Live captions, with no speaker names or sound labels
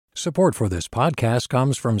Support for this podcast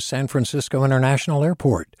comes from San Francisco International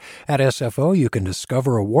Airport. At SFO, you can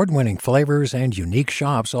discover award-winning flavors and unique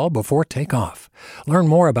shops all before takeoff. Learn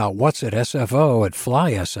more about what's at SFO at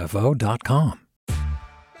flysfo.com.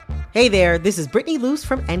 Hey there, this is Brittany Luce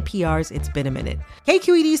from NPR's It's Been a Minute.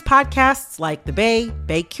 KQED's podcasts like The Bay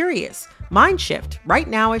Curious, Mindshift, Right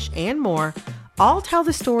Nowish, and more all tell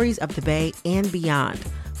the stories of the Bay and beyond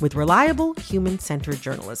with reliable, human-centered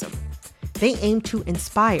journalism. They aim to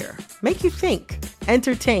inspire, make you think,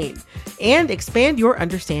 entertain, and expand your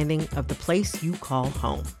understanding of the place you call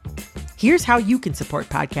home. Here's how you can support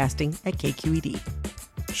podcasting at KQED.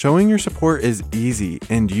 Showing your support is easy,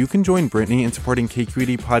 and you can join Brittany in supporting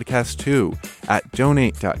KQED Podcast too at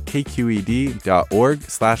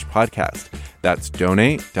donate.kqed.org/podcast. That's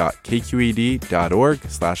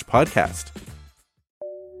donate.kqed.org/podcast.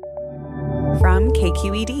 From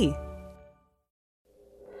KQED.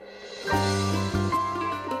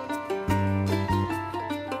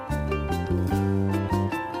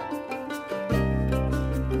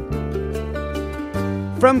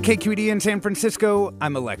 From KQED in San Francisco,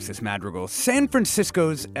 I'm Alexis Madrigal. San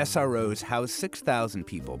Francisco's SROs house 6,000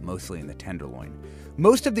 people, mostly in the Tenderloin.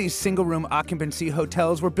 Most of these single-room occupancy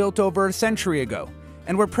hotels were built over a century ago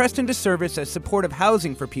and were pressed into service as supportive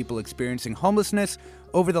housing for people experiencing homelessness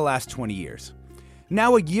over the last 20 years.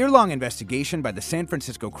 Now, a year-long investigation by the San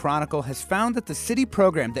Francisco Chronicle has found that the city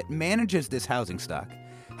program that manages this housing stock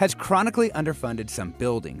has chronically underfunded some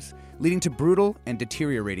buildings, leading to brutal and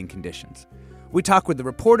deteriorating conditions. We talk with the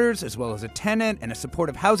reporters, as well as a tenant and a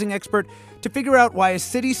supportive housing expert, to figure out why a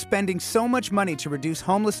city spending so much money to reduce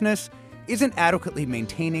homelessness isn't adequately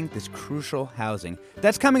maintaining this crucial housing.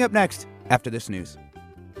 That's coming up next after this news.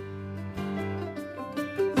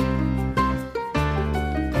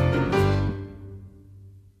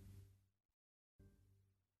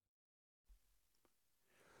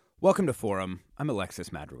 Welcome to Forum. I'm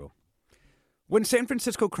Alexis Madrigal. When San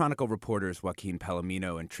Francisco Chronicle reporters Joaquin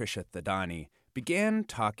Palomino and Trisha Thadani began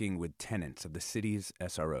talking with tenants of the city's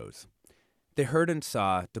SROs, they heard and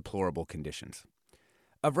saw deplorable conditions.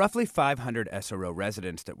 Of roughly 500 SRO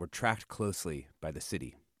residents that were tracked closely by the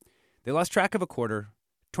city, they lost track of a quarter,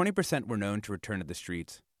 20% were known to return to the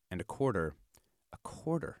streets, and a quarter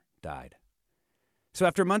died. So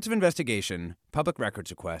after months of investigation, public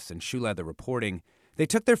records requests, and shoe leather reporting, they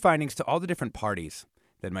took their findings to all the different parties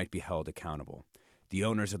that might be held accountable. The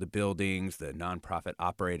owners of the buildings, the nonprofit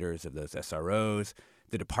operators of those SROs,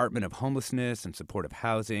 the Department of Homelessness and Supportive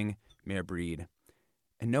Housing, Mayor Breed,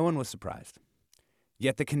 and no one was surprised.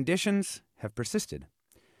 Yet the conditions have persisted.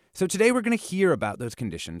 So today we're going to hear about those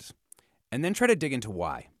conditions and then try to dig into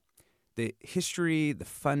why. The history, the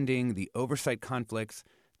funding, the oversight conflicts,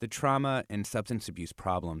 the trauma and substance abuse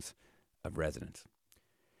problems of residents.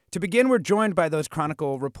 To begin, we're joined by those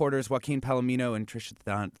Chronicle reporters, Joaquin Palomino and Trisha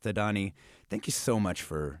Thadani. Thank you so much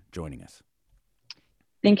for joining us.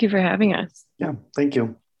 Thank you for having us. Yeah, thank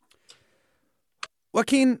you.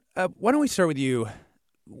 Joaquin, why don't we start with you?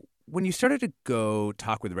 When you started to go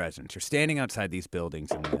talk with residents, you're standing outside these buildings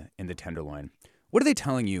in the Tenderloin. What are they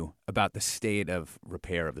telling you about the state of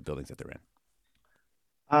repair of the buildings that they're in?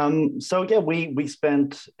 We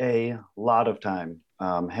spent a lot of time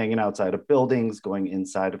hanging outside of buildings, going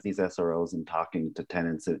inside of these SROs and talking to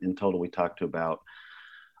tenants. In total, we talked to about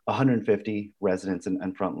 150 residents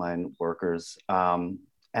and frontline workers.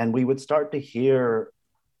 And we would start to hear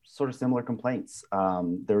sort of similar complaints.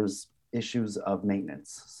 There's issues of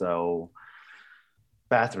maintenance. So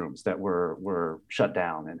bathrooms that were shut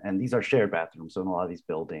down, and these are shared bathrooms. So in a lot of these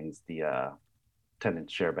buildings, the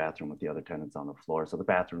tenants share a bathroom with the other tenants on the floor. So the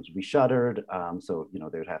bathrooms would be shuttered. They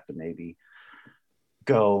would have to maybe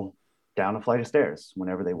go down a flight of stairs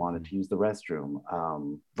whenever they wanted to use the restroom.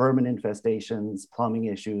 Vermin infestations, plumbing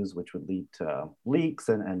issues, which would lead to leaks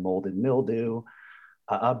and mold and mildew.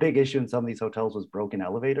 A big issue in some of these hotels was broken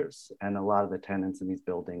elevators, and a lot of the tenants in these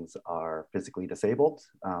buildings are physically disabled.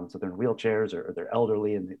 So they're in wheelchairs or they're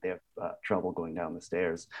elderly and they have trouble going down the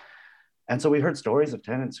stairs. And so we heard stories of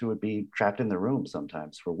tenants who would be trapped in their rooms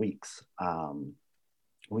sometimes for weeks on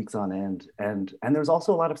end. And there's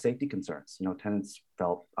also a lot of safety concerns. Tenants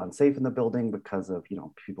felt unsafe in the building because of,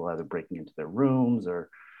 people either breaking into their rooms or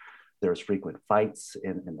there's frequent fights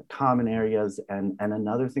in the common areas. And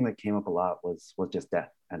another thing that came up a lot was just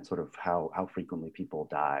death and sort of how frequently people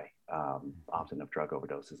die, often of drug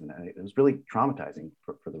overdoses. And it was really traumatizing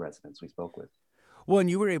for the residents we spoke with. Well,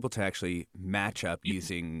 and you were able to actually match up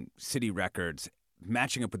using city records,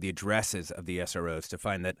 matching up with the addresses of the SROs to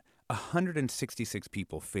find that 166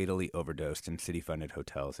 people fatally overdosed in city-funded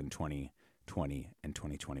hotels in 2020 and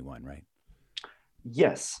 2021, right?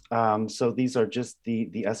 Yes. So these are just the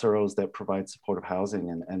SROs that provide supportive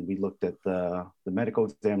housing. And we looked at the medical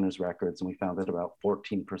examiner's records, and we found that about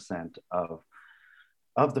 14%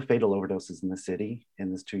 of the fatal overdoses in the city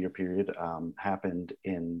in this 2-year period happened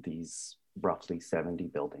in these roughly 70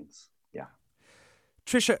 buildings. Yeah.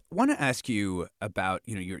 Tricia, I want to ask you about,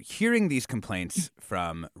 you're hearing these complaints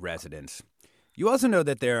from residents. You also know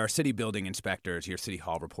that there are city building inspectors, your city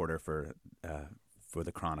hall reporter for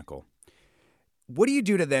the Chronicle. What do you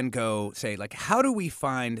do to then go say, like, how do we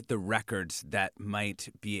find the records that might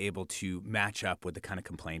be able to match up with the kind of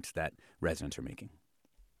complaints that residents are making?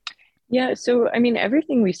 Yeah, so I mean,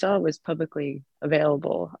 everything we saw was publicly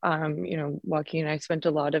available. Joaquin and I spent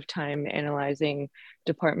a lot of time analyzing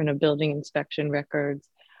Department of Building Inspection records.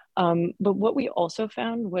 But what we also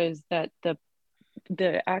found was that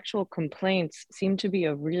the actual complaints seemed to be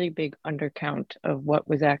a really big undercount of what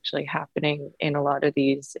was actually happening in a lot of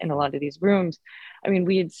these rooms. I mean,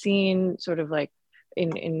 we had seen sort of like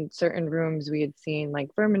in certain rooms, we had seen like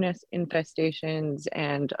vermin infestations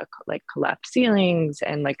and like collapsed ceilings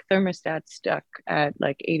and like thermostats stuck at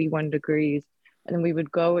like 81 degrees. And then we would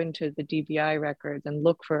go into the DBI records and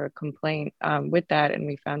look for a complaint with that, and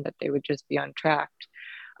we found that they would just be untracked.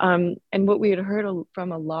 And what we had heard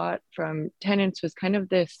from a lot from tenants was kind of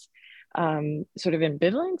this sort of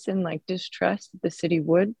ambivalence and like distrust that the city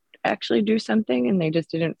would actually do something, and they just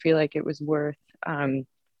didn't feel like it was worth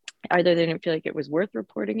either they didn't feel like it was worth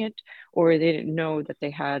reporting it, or they didn't know that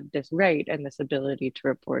they had this right and this ability to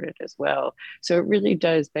report it as well. So it really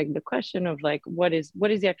does beg the question of like, what is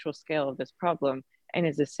the actual scale of this problem, and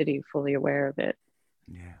is the city fully aware of it?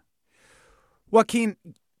 Yeah. Joaquin,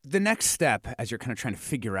 the next step, as you're kind of trying to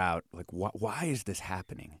figure out, like, why is this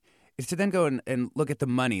happening, is to then go and look at the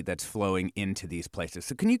money that's flowing into these places.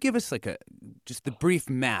 So can you give us like just the brief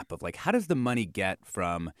map of like, how does the money get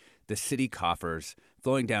from the city coffers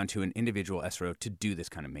flowing down to an individual SRO to do this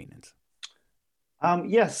kind of maintenance?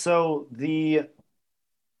 Yes. So the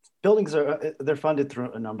buildings they're funded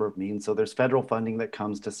through a number of means. So there's federal funding that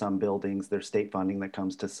comes to some buildings, there's state funding that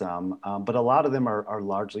comes to some, but a lot of them are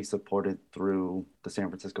largely supported through the San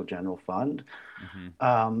Francisco General Fund.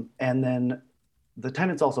 And then the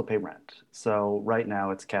tenants also pay rent. So right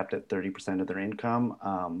now it's capped at 30% of their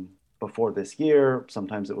income. Before this year,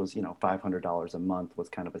 sometimes it was, $500 a month was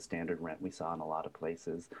kind of a standard rent we saw in a lot of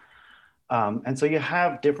places. And so you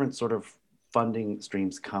have different sort of funding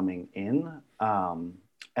streams coming in.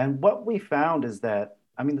 And what we found is that,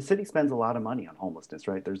 I mean, the city spends a lot of money on homelessness,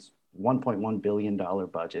 right? There's $1.1 billion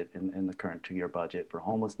budget in the current 2-year budget for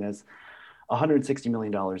homelessness. $160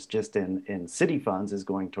 million just in city funds is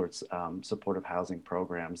going towards supportive housing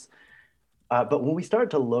programs. But when we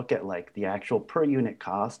started to look at like the actual per unit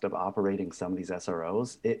cost of operating some of these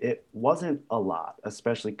SROs, it wasn't a lot,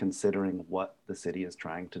 especially considering what the city is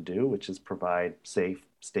trying to do, which is provide safe,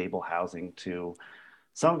 stable housing to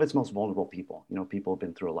some of its most vulnerable people. People have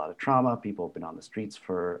been through a lot of trauma. People have been on the streets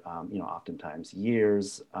for, oftentimes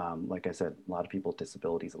years. Like I said, a lot of people with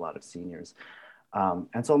disabilities, a lot of seniors.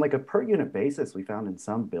 And so on like a per unit basis, we found in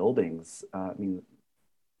some buildings,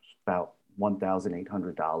 about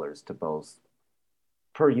 $1,800 to both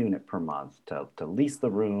per unit per month to lease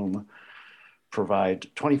the room, provide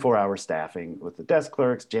 24-hour staffing with the desk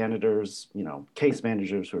clerks, janitors, case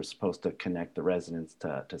managers who are supposed to connect the residents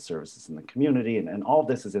to services in the community. And all of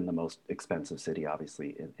this is in the most expensive city,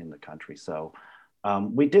 obviously, in the country. So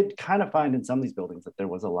we did kind of find in some of these buildings that there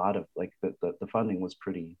was a lot of like the funding was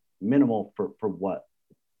pretty minimal for what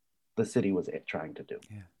the city was trying to do.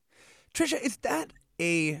 Yeah. Tricia, is that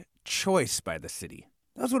a choice by the city?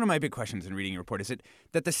 That was one of my big questions in reading your report. Is it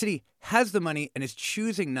that the city has the money and is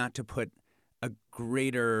choosing not to put a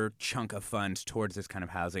greater chunk of funds towards this kind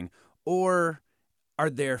of housing, or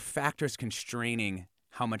are there factors constraining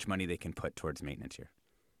how much money they can put towards maintenance here?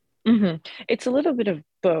 It's a little bit of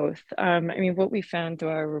both. What we found through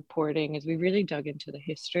our reporting is we really dug into the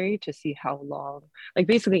history to see how long, like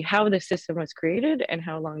basically how the system was created and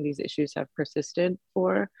how long these issues have persisted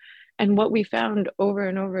for. And what we found over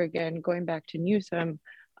and over again, going back to Newsom,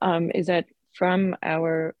 is that from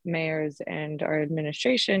our mayors and our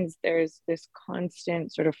administrations, there's this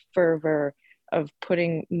constant sort of fervor of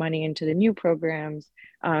putting money into the new programs,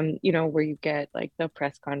 where you get like the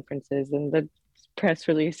press conferences and the press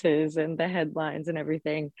releases and the headlines and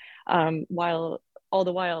everything, while all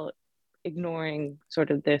the while ignoring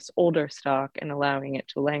sort of this older stock and allowing it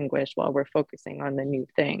to languish while we're focusing on the new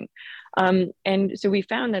thing. And so we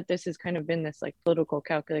found that this has kind of been this like political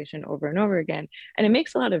calculation over and over again. And it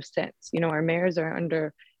makes a lot of sense. Our mayors are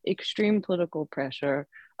under extreme political pressure.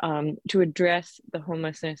 to address the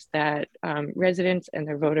homelessness that residents and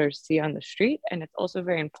their voters see on the street. And it's also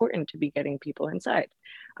very important to be getting people inside.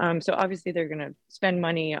 So obviously they're going to spend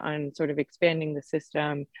money on sort of expanding the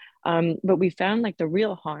system. But we found like the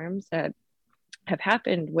real harms that have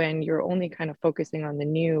happened when you're only kind of focusing on the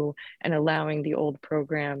new and allowing the old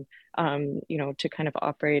program, to kind of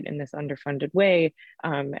operate in this underfunded way,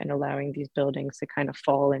 and allowing these buildings to kind of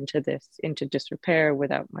fall into disrepair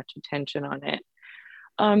without much attention on it.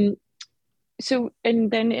 And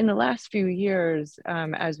then in the last few years,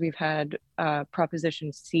 as we've had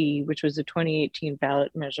Proposition C, which was a 2018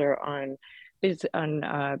 ballot measure on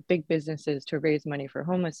big businesses to raise money for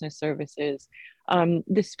homelessness services,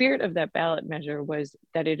 the spirit of that ballot measure was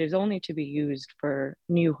that it is only to be used for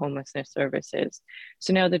new homelessness services.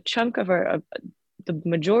 So now the chunk of the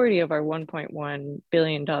majority of our $1.1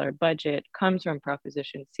 billion budget comes from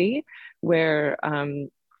Proposition C, where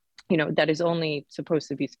that is only supposed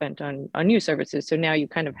to be spent on new services. So now you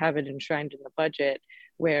kind of have it enshrined in the budget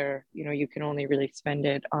where, you can only really spend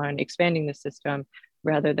it on expanding the system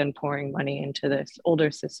rather than pouring money into this older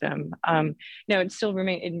system. Now it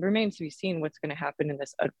remains to be seen what's going to happen in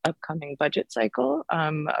this upcoming budget cycle,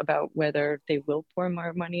 about whether they will pour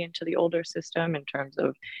more money into the older system in terms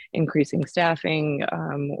of increasing staffing,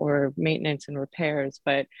 or maintenance and repairs.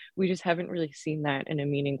 But we just haven't really seen that in a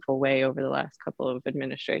meaningful way over the last couple of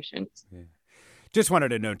administrations. Yeah. Just wanted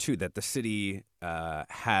to know, too, that the city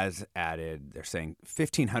has added, they're saying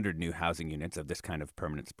 1,500 new housing units of this kind of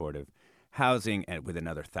permanent supportive housing, and with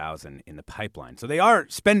another 1,000 in the pipeline. So they are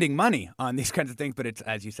spending money on these kinds of things, but it's,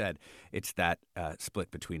 as you said, it's that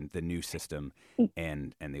split between the new system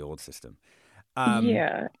and the old system.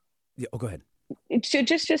 Yeah. Oh, go ahead. So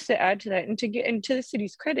just to add to that, and to the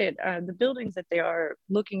city's credit, the buildings that they are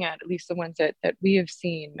looking at least the ones that we have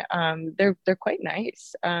seen, they're quite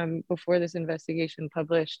nice. Before this investigation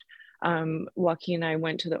published, Joaquin and I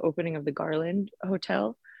went to the opening of the Garland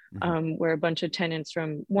Hotel, where a bunch of tenants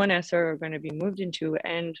from one SR are going to be moved into.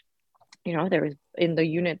 And, there was, in the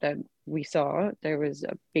unit that we saw, there was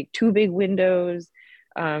two big windows.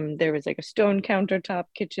 There was like a stone countertop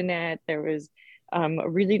kitchenette. There was a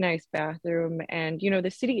really nice bathroom. And,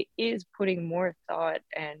 the city is putting more thought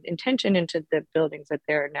and intention into the buildings that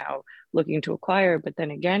they're now looking to acquire. But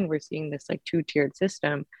then again, we're seeing this like two-tiered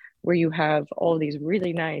system where you have all these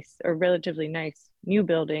really nice or relatively nice new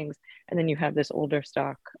buildings, and then you have this older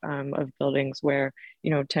stock of buildings where,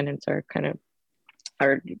 tenants are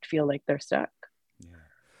feel like they're stuck. Yeah.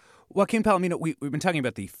 Joaquin Palomino, we've been talking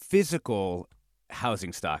about the physical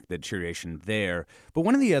housing stock, the deterioration there. But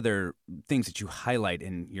one of the other things that you highlight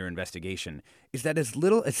in your investigation is that as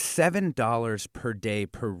little as $7 per day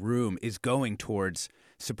per room is going towards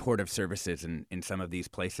supportive services in some of these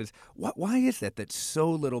places. Why is that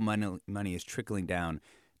so little money is trickling down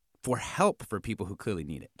for help for people who clearly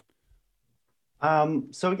need it?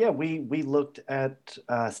 We looked at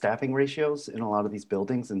staffing ratios in a lot of these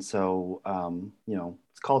buildings. And so,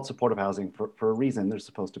 it's called supportive housing for a reason. There's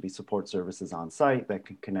supposed to be support services on site that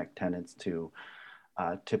can connect tenants to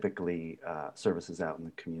typically services out in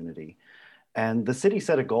the community. And the city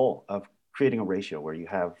set a goal of creating a ratio where you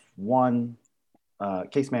have one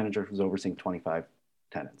case manager who's overseeing 25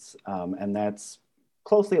 tenants. And that's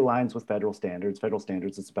closely aligns with federal standards. Federal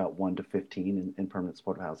standards, it's about 1 to 15 in permanent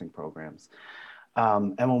supportive housing programs.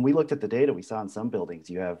 And when we looked at the data, we saw in some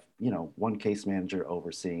buildings, you have, one case manager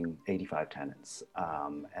overseeing 85 tenants.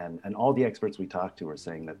 And all the experts we talked to were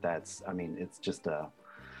saying it's just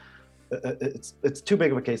it's too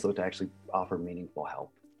big of a caseload to actually offer meaningful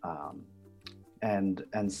help.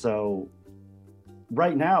 And so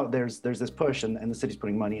right now there's this push and the city's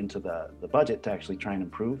putting money into the budget to actually try and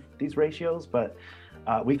improve these ratios. But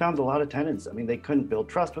we found a lot of tenants, they couldn't build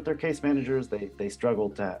trust with their case managers. They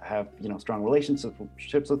struggled to have, strong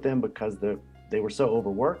relationships with them because they were so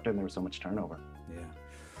overworked and there was so much turnover. Yeah.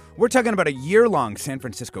 We're talking about a year-long San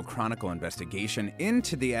Francisco Chronicle investigation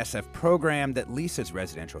into the SF program that leases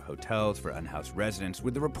residential hotels for unhoused residents,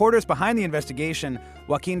 with the reporters behind the investigation,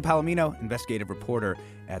 Joaquin Palomino, investigative reporter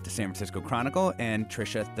at the San Francisco Chronicle, and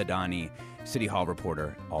Trisha Thadani, City Hall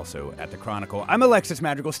reporter, also at the Chronicle. I'm Alexis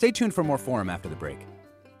Madrigal. Stay tuned for more Forum after the break.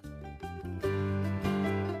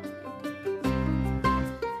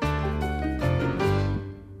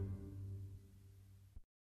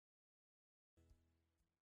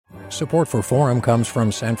 Support for Forum comes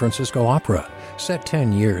from San Francisco Opera. Set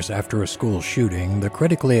 10 years after a school shooting, the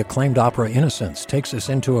critically acclaimed opera Innocence takes us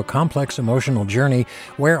into a complex emotional journey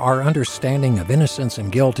where our understanding of innocence and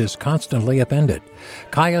guilt is constantly upended.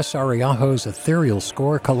 Kaya Sariaho's ethereal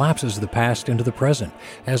score collapses the past into the present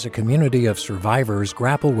as a community of survivors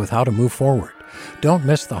grapple with how to move forward. Don't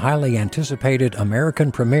miss the highly anticipated American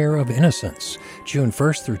premiere of Innocence, June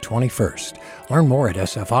 1st through 21st. Learn more at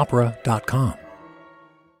sfopera.com.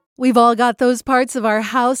 We've all got those parts of our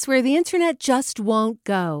house where the internet just won't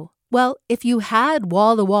go. Well, if you had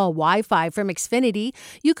wall-to-wall Wi-Fi from Xfinity,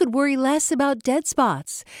 you could worry less about dead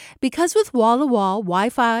spots. Because with wall-to-wall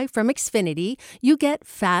Wi-Fi from Xfinity, you get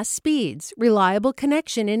fast speeds, reliable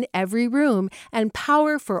connection in every room, and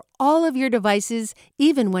power for all of your devices,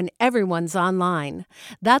 even when everyone's online.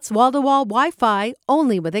 That's wall-to-wall Wi-Fi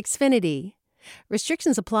only with Xfinity.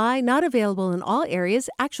 Restrictions apply, not available in all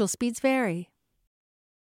areas. Actual speeds vary.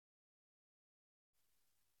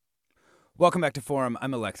 Welcome back to Forum.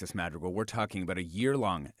 I'm Alexis Madrigal. We're talking about a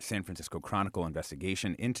year-long San Francisco Chronicle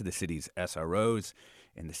investigation into the city's SROs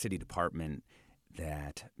and the city department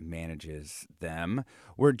that manages them.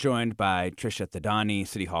 We're joined by Trisha Thadani,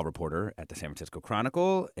 City Hall reporter at the San Francisco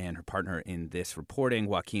Chronicle, and her partner in this reporting,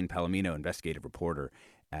 Joaquin Palomino, investigative reporter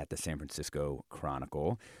at the San Francisco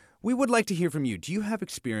Chronicle. We would like to hear from you. Do you have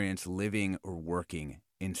experience living or working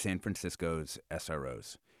in San Francisco's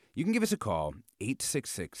SROs? You can give us a call,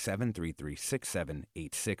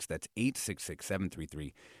 866-733-6786. That's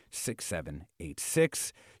 866-733-6786.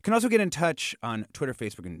 You can also get in touch on Twitter,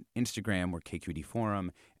 Facebook, and Instagram. We're KQED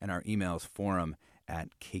Forum, and our email is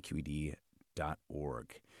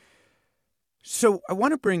forum@kqed.org. So I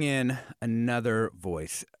want to bring in another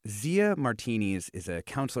voice. Zia Martinez is a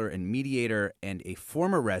counselor and mediator and a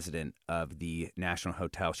former resident of the National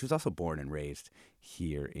Hotel. She was also born and raised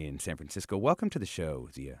here in San Francisco. Welcome to the show,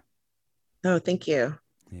 Zia. Oh, thank you.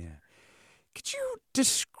 Yeah. Could you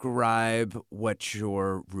describe what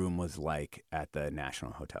your room was like at the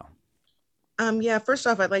National Hotel? Yeah, first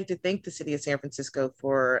off, I'd like to thank the city of San Francisco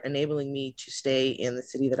for enabling me to stay in the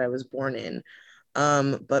city that I was born in.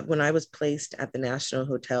 But when I was placed at the National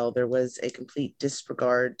Hotel, there was a complete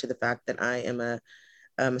disregard to the fact that I am a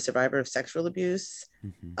survivor of sexual abuse.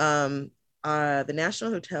 Mm-hmm. The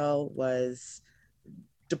National Hotel was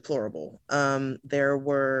deplorable. There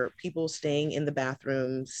were people staying in the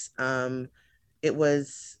bathrooms. It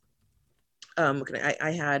was,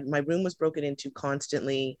 my room was broken into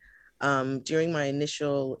constantly. During my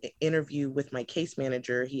initial interview with my case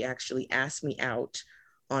manager, he actually asked me out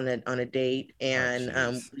on a date,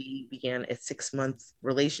 and we began a 6-month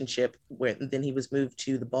relationship where then he was moved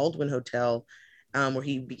to the Baldwin Hotel, where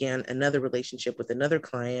he began another relationship with another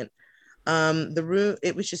client. The room,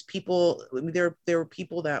 it was just people. There were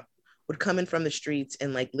people that would come in from the streets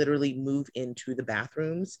and like literally move into the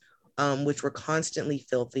bathrooms, which were constantly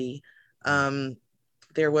filthy.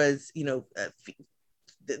 There was,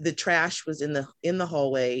 the trash was in the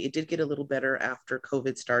hallway. It did get a little better after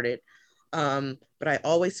COVID started. But I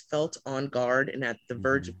always felt on guard and at the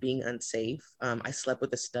verge of being unsafe. I slept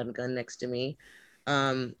with a stun gun next to me.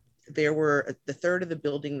 There were the third of the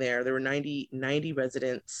building there were 90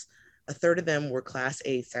 residents. A third of them were Class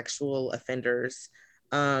A sexual offenders.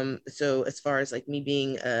 So as far as like me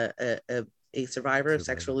being a survivor of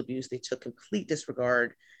sexual abuse, they took complete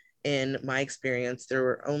disregard. In my experience, there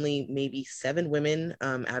were only maybe 7 women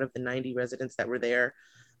out of the 90 residents that were there.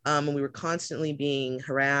 And we were constantly being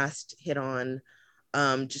harassed, hit on,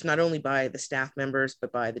 just not only by the staff members,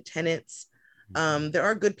 but by the tenants. There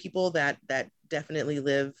are good people that definitely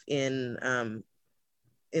live in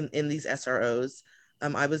these SROs.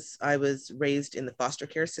 I was raised in the foster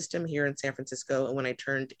care system here in San Francisco. And when I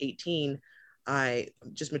turned 18, I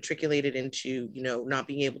just matriculated into, not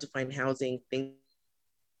being able to find housing, things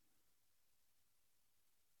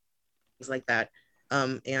like that.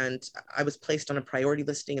 And I was placed on a priority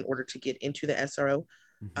listing in order to get into the SRO,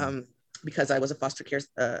 because I was I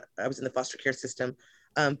was in the foster care system.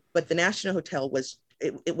 But the National Hotel was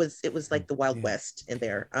like the Wild West in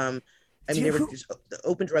there. There were just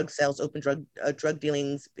open drug sales, open drug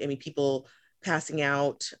dealings. People passing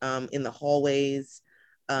out in the hallways,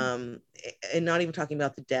 and not even talking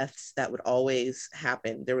about the deaths that would always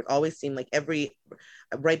happen. There would always seem like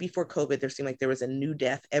right before COVID, there seemed like there was a new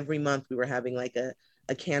death every month. We were having like a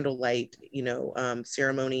candlelight,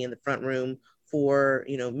 ceremony in the front room for,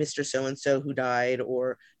 Mr. So-and-so who died,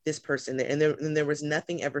 or this person there. And there was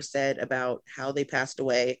nothing ever said about how they passed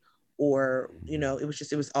away, or,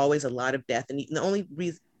 it was always a lot of death. And the only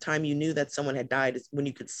time you knew that someone had died is when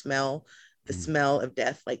you could smell the smell of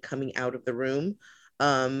death, like coming out of the room.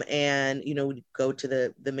 And, we'd go to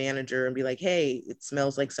the manager and be like, hey, it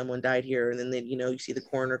smells like someone died here. And then, you see the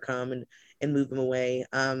coroner come and move them away.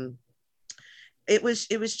 It was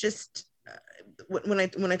just, when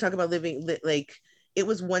I talk about living, like, it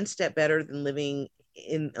was one step better than living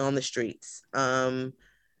on the streets.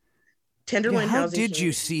 Tenderloin how housing. Did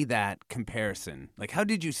you see that comparison? Like, how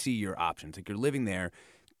did you see your options? Like, you're living there.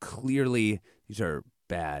 Clearly, these are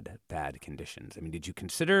bad conditions. I mean, did you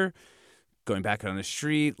consider going back on the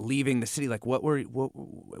street, leaving the city? Like, what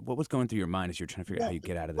was going through your mind as you're trying to figure out how you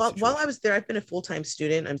get out of this situation? While I was there, I've been a full-time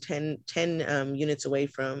student. I'm 10 units away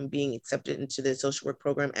from being accepted into the social work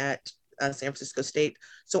program at San Francisco State.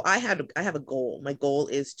 So I have a goal. My goal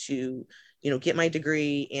is to, get my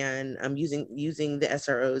degree, and I'm using the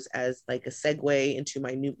SROs as like a segue into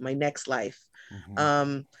my next life.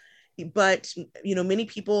 But many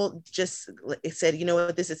people just said, you know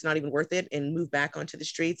what, this is not even worth it, and move back onto the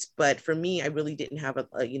streets. But for me, I really didn't have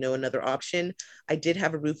another option. I did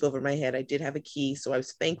have a roof over my head. I did have a key, so I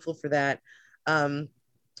was thankful for that. And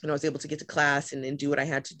I was able to get to class and do what I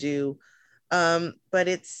had to do. But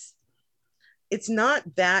it's not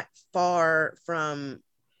that far from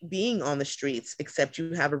being on the streets, except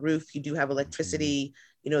you have a roof, you do have electricity,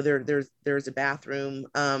 there's a bathroom.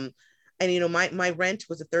 And, my rent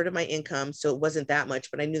was a third of my income, so it wasn't that much,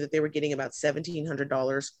 but I knew that they were getting about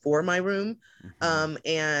 $1,700 for my room.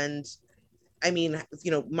 And I mean,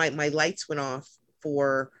 my lights went off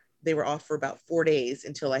they were off for about 4 days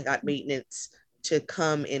until I got maintenance to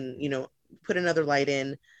come and, put another light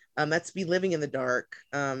in. That's be living in the dark.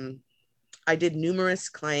 I did numerous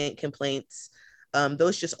client complaints.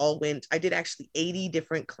 Those just all went. I did actually 80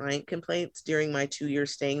 different client complaints during my 2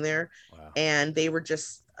 years staying there. Wow. And they were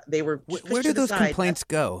where do those complaints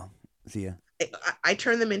go, Zia? I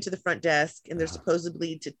turn them into the front desk, and they're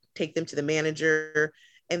supposedly to take them to the manager.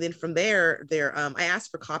 And then from there, I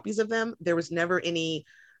asked for copies of them. There was never any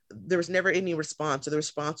response. So the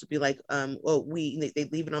response would be like, they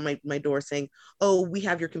leave it on my door saying, oh, we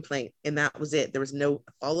have your complaint. And that was it. There was no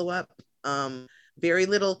follow-up. Very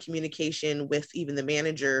little communication with even the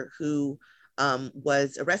manager, who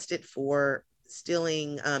was arrested for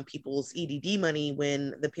stealing people's EDD money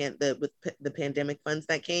when the pandemic funds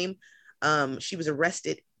that came. She was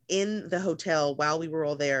arrested in the hotel while we were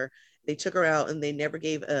all there. They took her out, and they never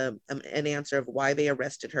gave an answer of why they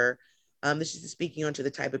arrested her. This is speaking onto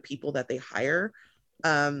the type of people that they hire.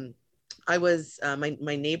 I was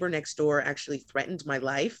my neighbor next door actually threatened my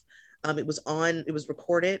life. It was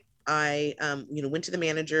recorded. I went to the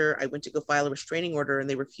manager. I went to go file a restraining order, and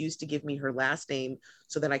they refused to give me her last name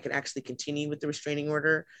so that I could actually continue with the restraining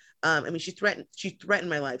order. She threatened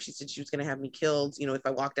my life. She said she was going to have me killed, if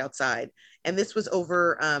I walked outside. And this was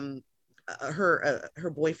over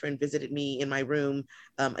her boyfriend visited me in my room.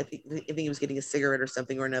 I think he was getting a cigarette or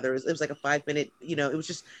something or another. It was like a 5-minute, it was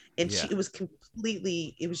just, and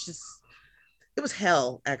it was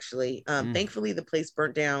hell, actually. Thankfully, the place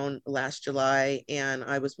burnt down last July, and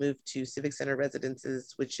I was moved to Civic Center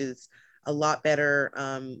Residences, which is a lot better.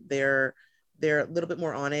 They're a little bit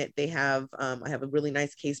more on it. They have, I have a really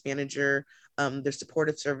nice case manager. Their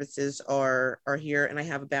supportive services are here, and I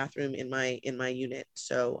have a bathroom in my unit.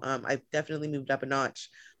 So I've definitely moved up a notch,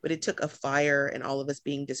 but it took a fire and all of us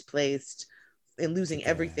being displaced and losing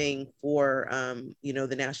everything for,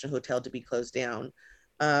 the National Hotel to be closed down.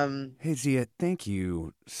 Hey, Zia, thank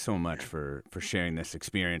you so much for sharing this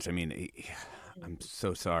experience. I mean, I'm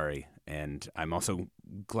so sorry. And I'm also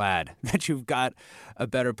glad that you've got a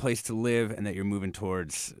better place to live and that you're moving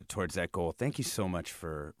towards that goal. Thank you so much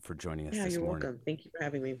for joining us this morning. Yeah, you're welcome. Thank you for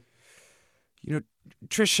having me.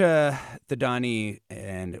 Trisha Thadani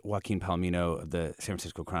and Joaquin Palomino of the San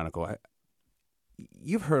Francisco Chronicle,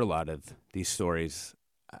 you've heard a lot of these stories.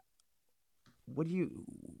 What do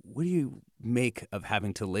you make of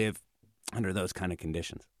having to live under those kind of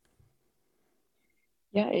conditions?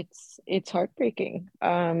 Yeah, it's heartbreaking.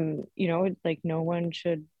 Like no one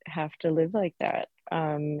should have to live like that.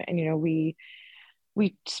 And we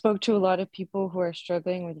spoke to a lot of people who are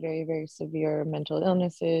struggling with very, very severe mental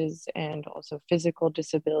illnesses and also physical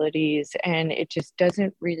disabilities, and it just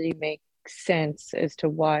doesn't really make sense as to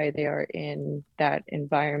why they are in that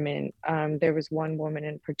environment. There was one woman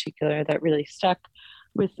in particular that really stuck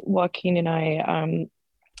with Joaquin and I.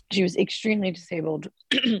 She was extremely disabled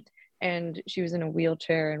and she was in a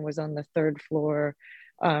wheelchair and was on the third floor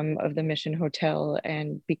of the Mission Hotel.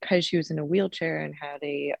 And because she was in a wheelchair and had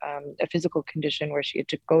a physical condition where she had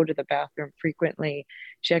to go to the bathroom frequently,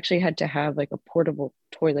 she actually had to have like a portable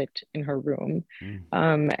toilet in her room,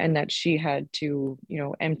 and that she had to,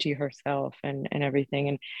 empty herself and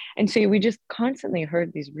everything. And so we just constantly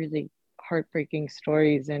heard these really heartbreaking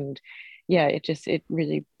stories. And yeah, it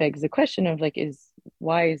really begs the question of like,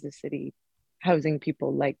 why is the city housing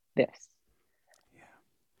people like this?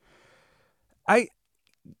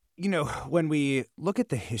 When we look at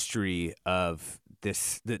the history of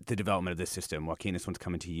this, the development of this system, Joaquin, this one's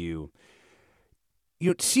coming to you.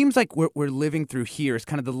 It seems like we're living through here is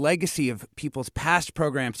kind of the legacy of people's past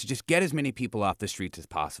programs to just get as many people off the streets as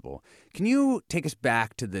possible. Can you take us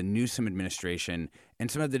back to the Newsom administration and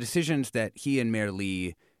some of the decisions that he and Mayor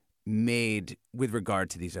Lee made with regard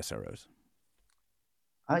to these SROs?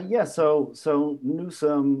 So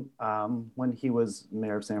Newsom, when he was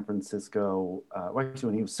mayor of San Francisco, actually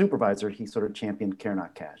when he was supervisor, he sort of championed Care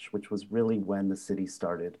Not Cash, which was really when the city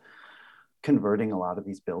started converting a lot of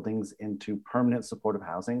these buildings into permanent supportive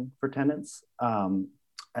housing for tenants. And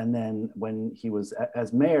then when he was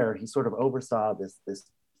as mayor, he sort of oversaw this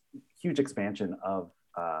huge expansion of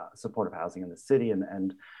supportive housing in the city.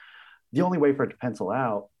 And the only way for it to pencil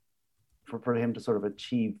out, for him to sort of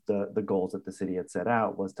achieve the goals that the city had set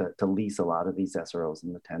out, was to lease a lot of these SROs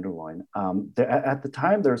in the Tenderloin. At the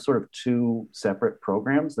time, there were sort of two separate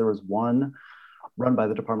programs. There was one run by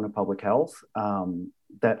the Department of Public Health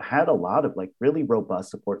that had a lot of like really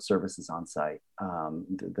robust support services on site.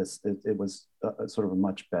 It was a sort of a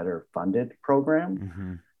much better funded program.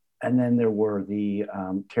 Mm-hmm. And then there were the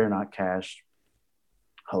Care Not Cash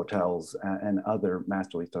hotels and other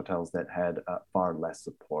master leased hotels that had far less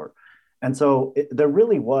support. And so there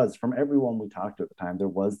really was, from everyone we talked to at the time, there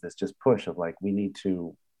was this just push of like, we need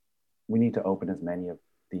to open as many of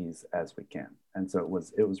these as we can. And so it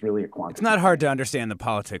was really a quantity. It's not hard to understand the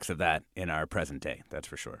politics of that in our present day, that's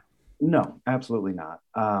for sure. No, absolutely not.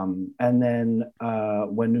 And then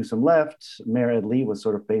when Newsom left, Mayor Ed Lee was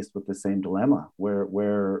sort of faced with the same dilemma where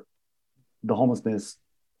the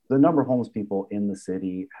number of homeless people in the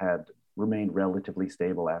city had remained relatively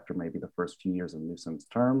stable after maybe the first few years of Newsom's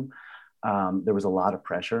term. There was a lot of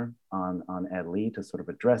pressure on Ed Lee to sort of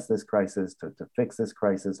address this crisis, to fix this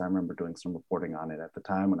crisis. I remember doing some reporting on it at the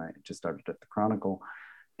time when I just started at the Chronicle.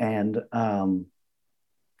 And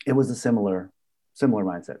it was a similar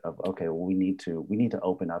mindset of, okay, well, we need to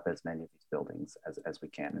open up as many of these buildings as we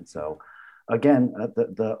can. And so again,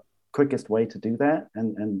 the quickest way to do that,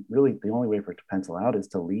 and really the only way for it to pencil out, is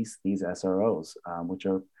to lease these SROs, which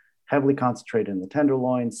are heavily concentrated in the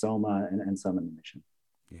Tenderloin, Soma, and some in the Mission.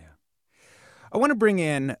 Yeah. I want to bring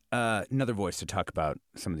in another voice to talk about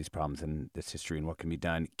some of these problems and this history and what can be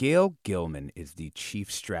done. Gail Gilman is the Chief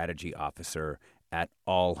Strategy Officer at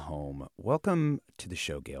All Home. Welcome to the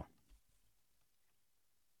show, Gail.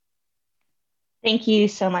 Thank you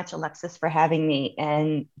so much, Alexis, for having me.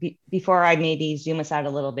 And before I maybe zoom us out a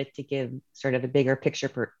little bit to give sort of a bigger picture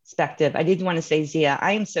perspective, I did want to say, Zia,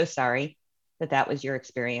 I am so sorry that was your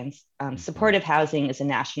experience. Supportive housing is a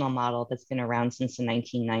national model that's been around since the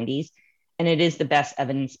 1990s. And it is the best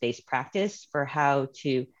evidence-based practice for how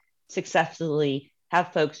to successfully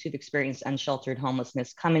have folks who've experienced unsheltered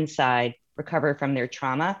homelessness come inside, recover from their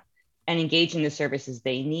trauma, and engage in the services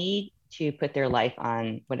they need to put their life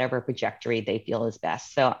on whatever trajectory they feel is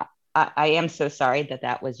best. So I am so sorry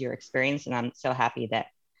that was your experience. And I'm so happy that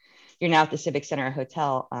you're now at the Civic Center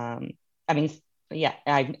Hotel. I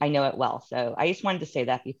know it well. So I just wanted to say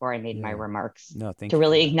that before I made my remarks. No, thank you. To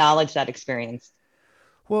really acknowledge that experience.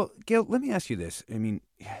 Well, Gail, let me ask you this. I mean,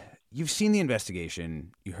 you've seen the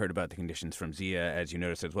investigation. You heard about the conditions from Zia, as you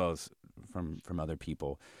noticed, as well as from other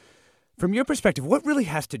people. From your perspective, what really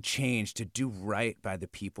has to change to do right by the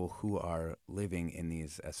people who are living in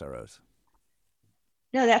these SROs?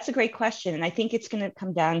 No, that's a great question. And I think it's going to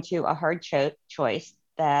come down to a hard choice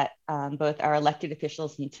that both our elected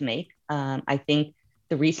officials need to make. I think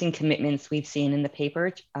the recent commitments we've seen in the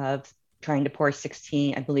paper of trying to pour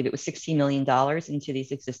 $16 million into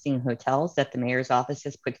these existing hotels that the mayor's office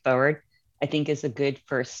has put forward, I think is a good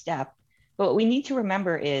first step. But what we need to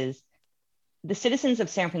remember is the citizens of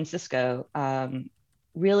San Francisco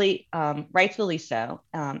really, rightfully so,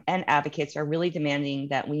 and advocates are really demanding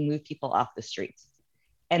that we move people off the streets.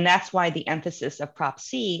 And that's why the emphasis of Prop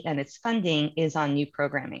C and its funding is on new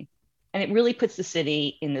programming. And it really puts the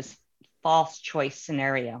city in this false choice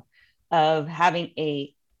scenario of having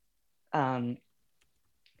a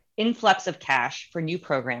influx of cash for new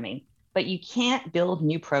programming, but you can't build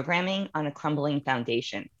new programming on a crumbling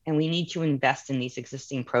foundation. And we need to invest in these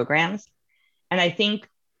existing programs. And I think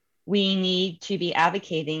we need to be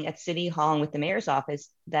advocating at City Hall and with the mayor's office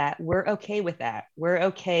that we're okay with that. We're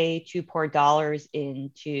okay to pour dollars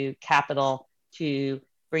into capital to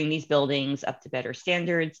bring these buildings up to better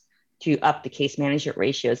standards, to up the case management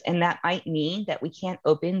ratios. And that might mean that we can't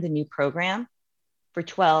open the new program for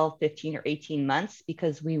 12, 15, or 18 months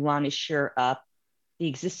because we want to shore up the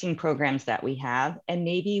existing programs that we have. And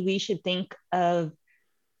maybe we should think of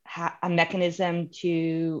a mechanism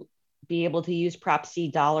to be able to use Prop C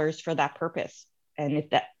dollars for that purpose.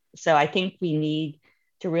 So I think we need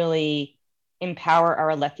to really empower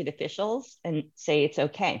our elected officials and say it's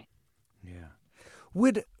okay. Yeah.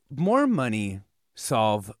 Would more money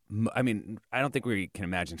solve, I mean, I don't think we can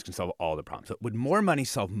imagine it can solve all the problems, but would more money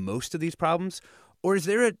solve most of these problems? Or is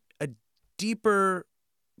there a deeper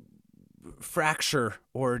fracture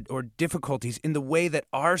or difficulties in the way that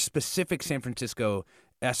our specific San Francisco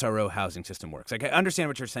SRO housing system works? Like, I understand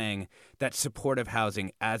what you're saying, that supportive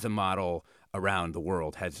housing as a model around the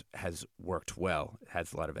world has worked well,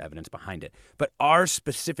 has a lot of evidence behind it. But our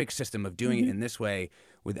specific system of doing it in this way,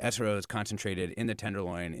 with SROs concentrated in the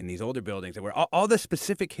Tenderloin, in these older buildings, where all the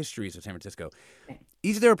specific histories of San Francisco,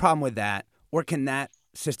 is there a problem with that, or can that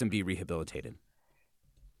system be rehabilitated?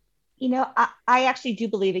 You know, I actually do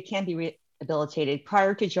believe it can be rehabilitated.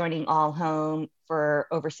 Prior to joining All Home for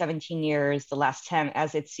over 17 years, the last 10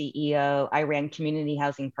 as its CEO, I ran Community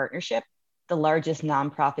Housing Partnership, the largest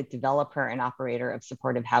nonprofit developer and operator of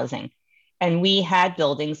supportive housing. And we had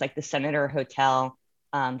buildings like the Senator Hotel,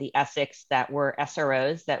 the Essex, that were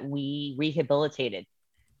SROs that we rehabilitated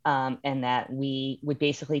and that we would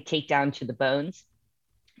basically take down to the bones.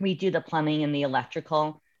 We do the plumbing and the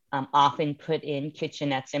electrical, often put in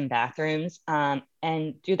kitchenettes and bathrooms.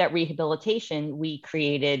 And through that rehabilitation, we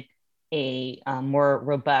created a more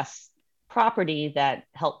robust property that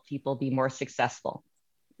helped people be more successful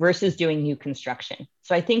versus doing new construction.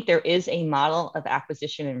 So I think there is a model of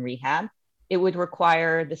acquisition and rehab. It would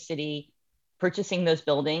require the city purchasing those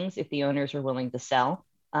buildings if the owners are willing to sell,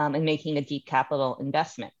 and making a deep capital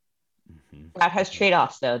investment. That has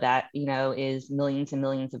trade-offs, though. That, you know, is millions and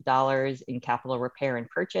millions of dollars in capital repair and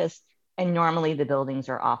purchase. And normally the buildings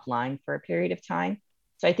are offline for a period of time.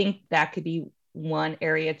 So I think that could be one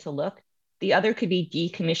area to look. The other could be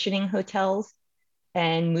decommissioning hotels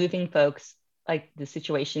and moving folks, like the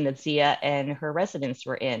situation that Zia and her residents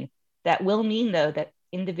were in. That will mean, though, that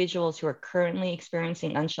individuals who are currently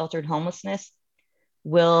experiencing unsheltered homelessness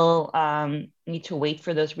will need to wait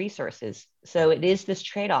for those resources. So it is this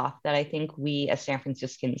trade-off that I think we as San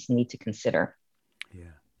Franciscans need to consider. Yeah.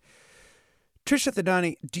 Tricia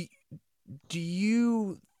Thadani, do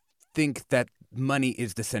you think that money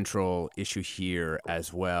is the central issue here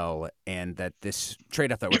as well, and that this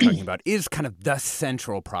trade-off that we're talking about is kind of the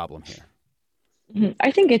central problem here?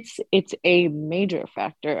 I think it's a major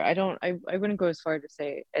factor. I wouldn't go as far to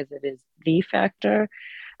say as it is the factor.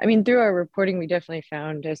 I mean, through our reporting, we definitely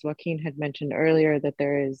found, as Joaquin had mentioned earlier, that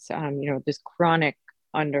there is, this chronic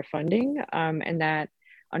underfunding, and that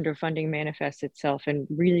underfunding manifests itself in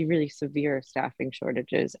really, really severe staffing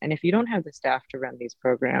shortages. And if you don't have the staff to run these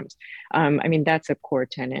programs, that's a core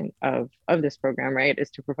tenet of this program, right, is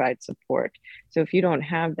to provide support. So if you don't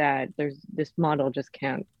have that, this model just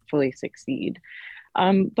can't fully succeed.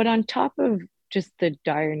 But on top of just the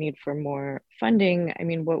dire need for more funding, I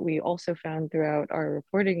mean, what we also found throughout our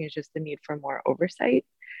reporting is just the need for more oversight.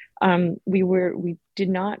 We did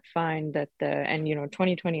not find that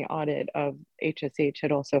 2020 audit of HSH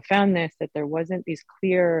had also found this, that there wasn't these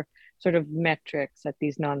clear sort of metrics that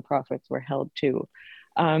these nonprofits were held to.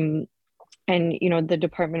 And, the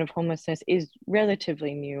Department of Homelessness is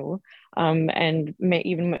relatively new. And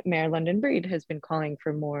even Mayor London Breed has been calling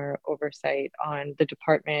for more oversight on the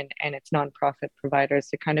department and its nonprofit providers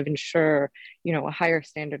to kind of ensure, a higher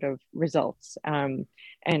standard of results, and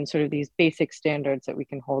sort of these basic standards that we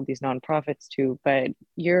can hold these nonprofits to. But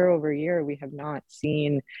year over year, we have not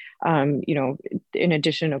seen, in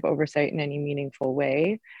addition of oversight in any meaningful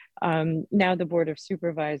way. Now the Board of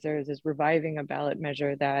Supervisors is reviving a ballot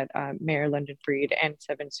measure that Mayor London Breed and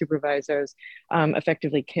 7 supervisors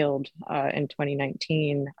effectively killed in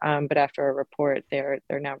 2019. But after a report, they're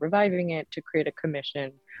now reviving it to create a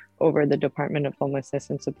commission over the Department of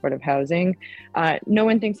Homelessness and Supportive Housing. No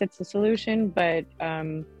one thinks it's a solution, but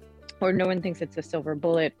or no one thinks it's a silver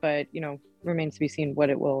bullet, but remains to be seen what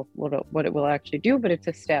it will actually do. But it's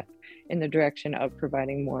a step in the direction of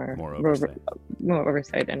providing more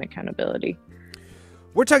oversight and accountability.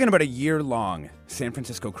 We're talking about a year-long San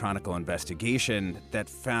Francisco Chronicle investigation that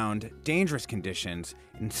found dangerous conditions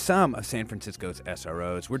in some of San Francisco's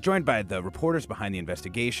SROs. We're joined by the reporters behind the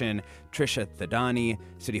investigation, Tricia Thadani,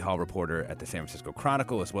 City Hall reporter at the San Francisco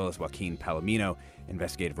Chronicle, as well as Joaquin Palomino,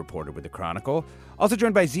 investigative reporter with the Chronicle. Also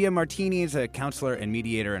joined by Zia Martinez, a counselor and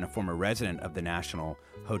mediator and a former resident of the National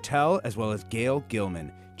Hotel, as well as Gail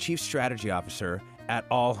Gilman, Chief Strategy Officer at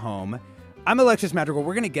All Home. I'm Alexis Madrigal.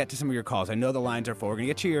 We're going to get to some of your calls. I know the lines are full. We're going to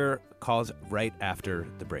get to your calls right after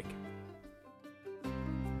the break.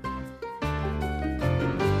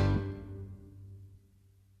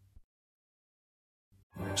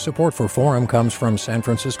 Support for Forum comes from San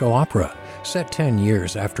Francisco Opera. Set 10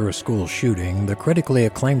 years after a school shooting, the critically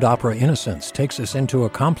acclaimed opera Innocence takes us into a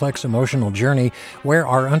complex emotional journey where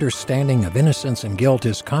our understanding of innocence and guilt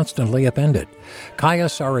is constantly upended. Kaya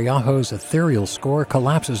Sariaho's ethereal score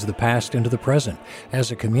collapses the past into the present as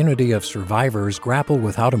a community of survivors grapple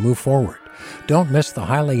with how to move forward. Don't miss the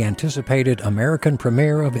highly anticipated American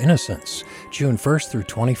premiere of Innocence, June 1st through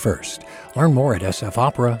 21st. Learn more at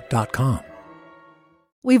sfopera.com.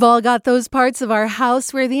 We've all got those parts of our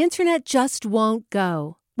house where the internet just won't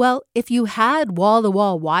go. Well, if you had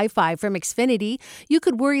wall-to-wall Wi-Fi from Xfinity, you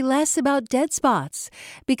could worry less about dead spots.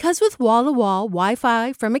 Because with wall-to-wall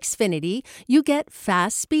Wi-Fi from Xfinity, you get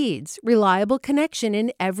fast speeds, reliable connection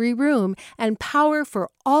in every room, and power for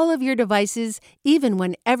all of your devices, even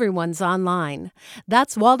when everyone's online.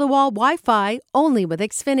 That's wall-to-wall Wi-Fi only with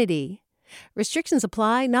Xfinity. Restrictions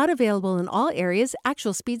apply, not available in all areas.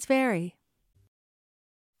 Actual speeds vary.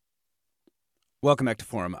 Welcome back to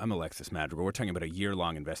Forum. I'm Alexis Madrigal. We're talking about a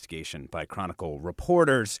year-long investigation by Chronicle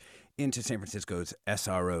reporters into San Francisco's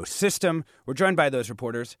SRO system. We're joined by those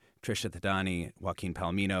reporters, Trisha Thadani, Joaquin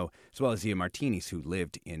Palomino, as well as Zia Martinez, who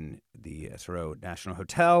lived in the SRO National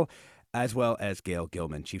Hotel, as well as Gail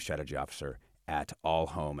Gilman, Chief Strategy Officer at All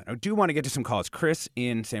Home. And I do want to get to some calls. Chris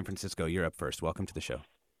in San Francisco, you're up first. Welcome to the show.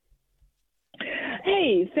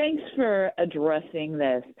 Hey, thanks for addressing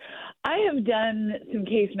this. I have done some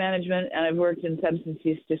case management, and I've worked in substance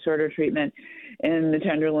use disorder treatment in the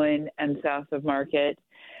Tenderloin and south of Market.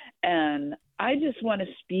 And I just want to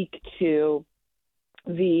speak to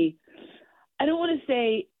I don't want to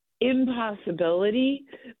say impossibility,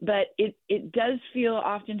 but it does feel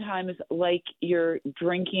oftentimes like you're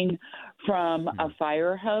drinking from a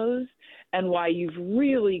fire hose, and why you've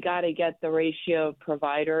really got to get the ratio of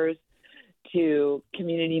providers to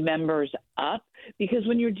community members up, because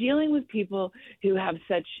when you're dealing with people who have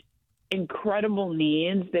such incredible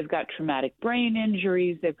needs, they've got traumatic brain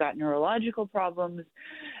injuries, they've got neurological problems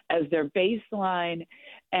as their baseline,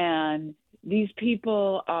 and these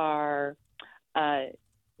people are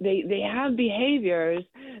they have behaviors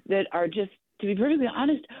that are just, to be perfectly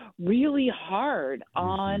honest, really hard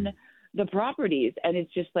on the properties, and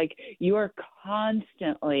it's just like you are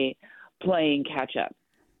constantly playing catch up.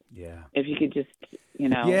 Yeah. If you could just,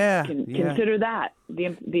 consider that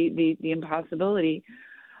the impossibility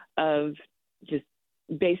of just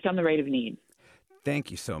based on the rate of need.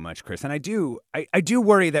 Thank you so much, Chris. And I do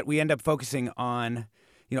worry that we end up focusing on,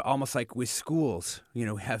 almost like with schools,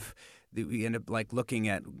 we end up like looking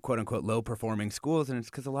at quote unquote low performing schools, and it's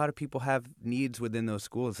because a lot of people have needs within those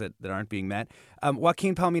schools that aren't being met.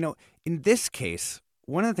 Joaquin Palomino, in this case,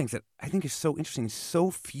 one of the things that I think is so interesting is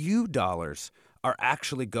so few dollars are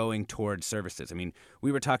actually going towards services. I mean,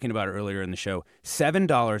 we were talking about it earlier in the show,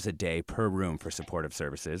 $7 a day per room for supportive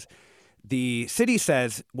services. The city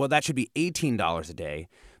says, well, that should be $18 a day.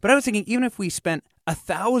 But I was thinking, even if we spent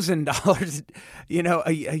 $1,000,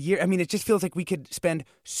 a year, I mean, it just feels like we could spend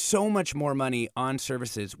so much more money on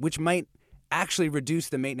services, which might actually reduce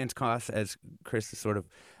the maintenance costs, as Chris is sort of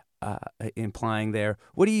implying there.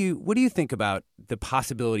 What do you think about the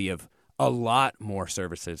possibility of a lot more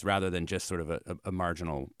services rather than just sort of a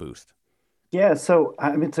marginal boost? Yeah, so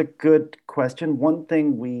it's a good question. One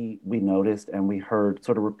thing we noticed and we heard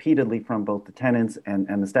sort of repeatedly from both the tenants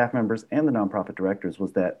and the staff members and the nonprofit directors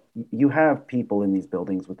was that you have people in these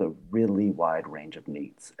buildings with a really wide range of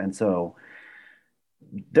needs. And so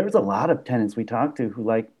there's a lot of tenants we talked to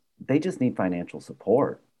who they just need financial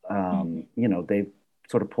support. They've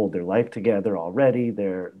sort of pulled their life together already.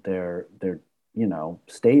 They're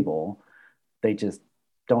stable. They just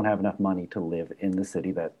don't have enough money to live in the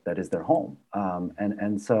city that is their home.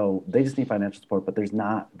 And so they just need financial support, but there's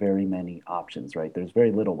not very many options, right? There's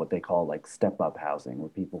very little what they call step-up housing, where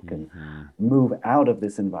people can move out of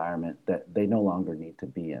this environment that they no longer need to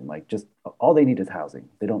be in. Just all they need is housing.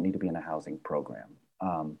 They don't need to be in a housing program.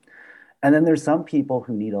 And then there's some people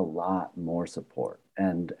who need a lot more support.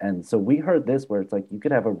 And so we heard this where it's you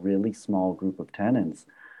could have a really small group of tenants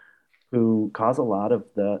who cause a lot of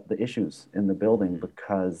the issues in the building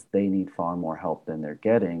because they need far more help than they're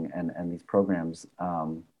getting. And these programs, a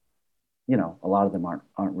lot of them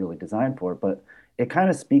aren't really designed for it, but it kind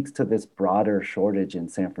of speaks to this broader shortage in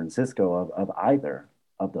San Francisco of either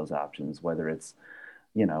of those options, whether it's,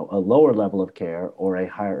 a lower level of care or a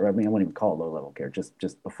higher, I wouldn't even call it low level care, just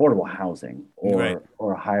affordable housing or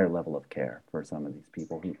a higher level of care for some of these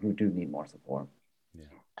people who do need more support.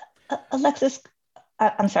 Alexis,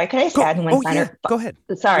 I'm sorry, could I just add one finer? Yeah, go ahead.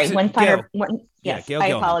 Sorry, Gail. one finer. Yes, Gail I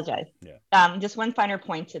Gilman. apologize. Yeah. Just one finer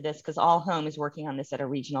point to this, because All Home is working on this at a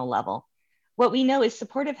regional level. What we know is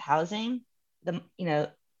supportive housing,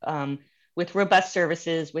 with robust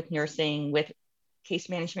services, with nursing, with case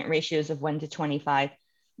management ratios of 1 to 25,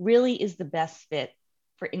 really is the best fit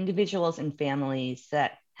for individuals and families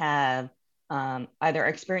that have either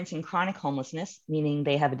experiencing chronic homelessness, meaning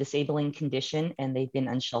they have a disabling condition and they've been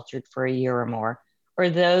unsheltered for a year or more, or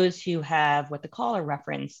those who have what the caller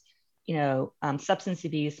referenced, substance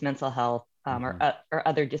abuse, mental health, or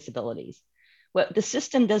other disabilities. What the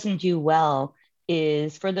system doesn't do well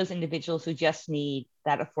is for those individuals who just need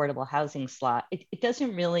that affordable housing slot, it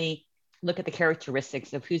doesn't really look at the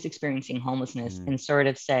characteristics of who's experiencing homelessness and sort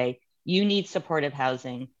of say, you need supportive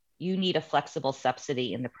housing, you need a flexible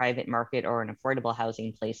subsidy in the private market or an affordable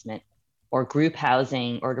housing placement or group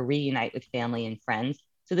housing or to reunite with family and friends.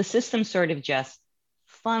 So the system sort of just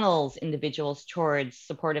funnels individuals towards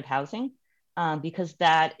supportive housing because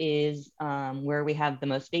that is where we have the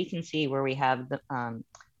most vacancy, where we have the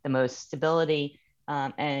most stability.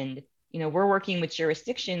 And we're working with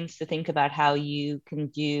jurisdictions to think about how you can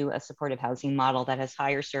do a supportive housing model that has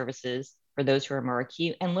higher services for those who are more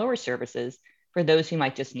acute and lower services for those who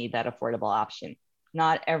might just need that affordable option.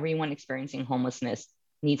 Not everyone experiencing homelessness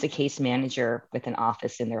needs a case manager with an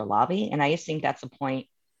office in their lobby. And I just think that's a point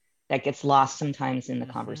that gets lost sometimes in the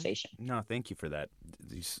conversation. No, thank you for that.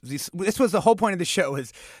 This was the whole point of the show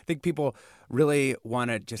is I think people really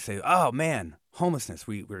want to just say, oh man, homelessness,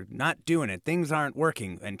 we're not doing it. Things aren't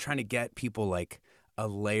working, and trying to get people like a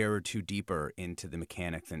layer or two deeper into the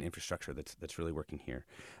mechanics and infrastructure that's really working here.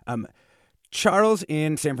 Charles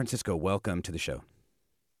in San Francisco, welcome to the show.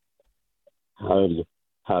 Howdy,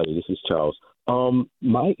 this is Charles.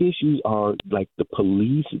 My issues are like the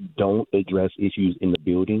police don't address issues in the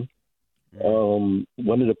building. One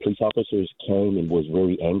of the police officers came and was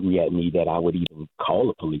very angry at me that I would even call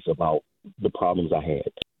the police about the problems I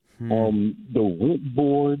had. The rent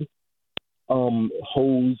board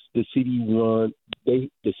holds the city run. The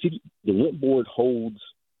rent board holds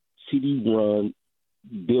city run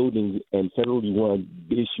buildings and federally run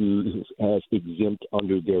issues as exempt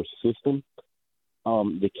under their system.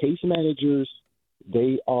 The case managers,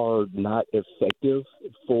 they are not effective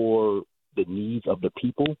for the needs of the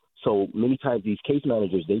people. So many times these case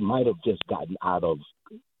managers, they might have just gotten out of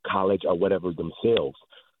college or whatever themselves.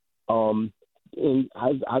 And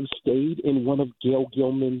I've stayed in one of Gail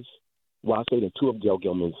Gilman's, I stayed in two of Gail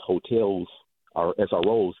Gilman's hotels or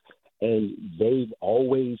SROs, and they've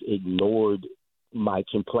always ignored my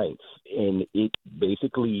complaints. And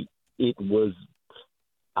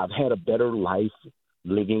I've had a better life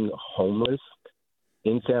living homeless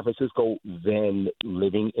in San Francisco than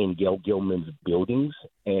living in Gail Gilman's buildings.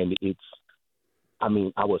 And I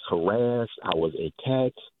was harassed, I was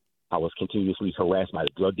attacked, I was continuously harassed by the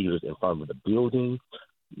drug dealers in front of the building.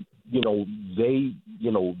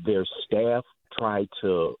 Their staff tried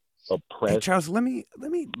to oppress. Hey, Charles, let me.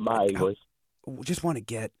 I just want to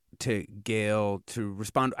get to Gail to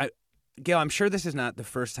respond. Gail, I'm sure this is not the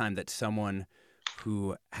first time that someone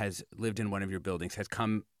who has lived in one of your buildings has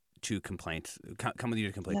come with you to complaints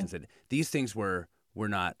and said these things were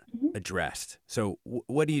not addressed. So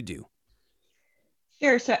what do you do?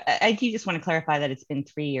 Sure. So I do just want to clarify that it's been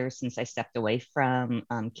 3 years since I stepped away from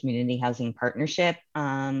Community Housing Partnership.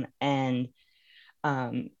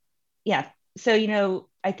 So,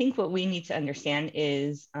 I think what we need to understand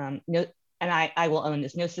is I will own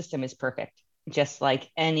this, no system is perfect. Just like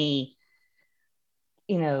any,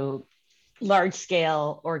 large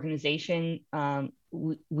scale organization,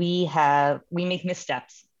 we make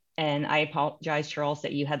missteps. And I apologize, Charles,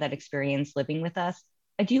 that you had that experience living with us.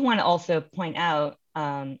 I do want to also point out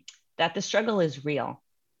that the struggle is real.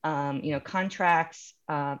 Contracts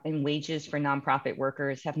and wages for nonprofit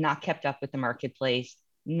workers have not kept up with the marketplace.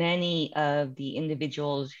 Many of the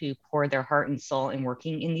individuals who pour their heart and soul in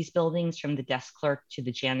working in these buildings, from the desk clerk to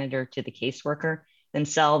the janitor to the caseworker,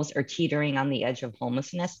 themselves are teetering on the edge of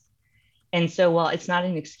homelessness. And so while it's not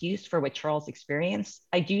an excuse for what Charles experienced,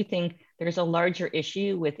 I do think there's a larger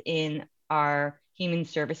issue within our human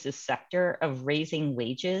services sector of raising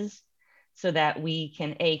wages so that we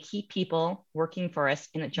can keep people working for us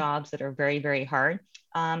in jobs that are very, very hard.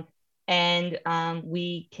 And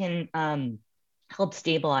we can help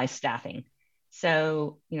stabilize staffing.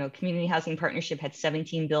 So, Community Housing Partnership had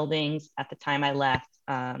 17 buildings at the time I left,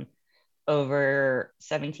 over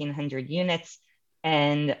 1,700 units.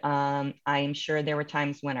 And I am sure there were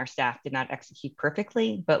times when our staff did not execute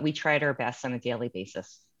perfectly, but we tried our best on a daily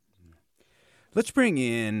basis. Let's bring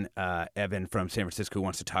in Evan from San Francisco, who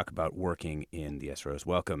wants to talk about working in the SROs.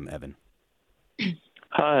 Welcome, Evan.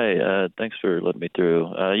 Hi, thanks for letting me through.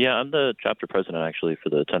 I'm the chapter president, actually, for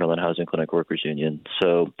the Tenderloin Housing Clinic Workers Union.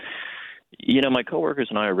 So, my coworkers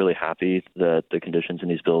and I are really happy that the conditions in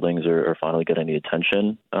these buildings are finally getting the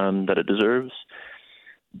attention that it deserves.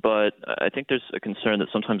 But I think there's a concern that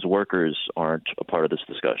sometimes workers aren't a part of this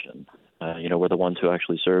discussion. We're the ones who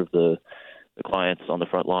actually serve the clients on the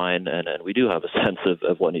front line, and we do have a sense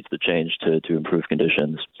of what needs to change to improve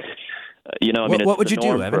conditions. What would you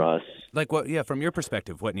do, Evan? For us. From your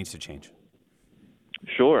perspective, what needs to change?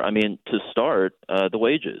 Sure. To start, the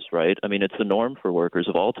wages, right? It's the norm for workers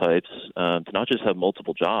of all types to not just have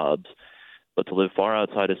multiple jobs, but to live far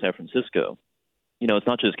outside of San Francisco. It's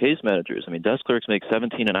not just case managers. Desk clerks make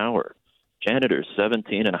 $17 an hour, janitors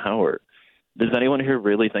 $17 an hour. Does anyone here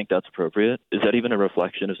really think that's appropriate? Is that even a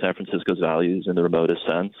reflection of San Francisco's values in the remotest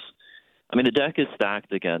sense? The deck is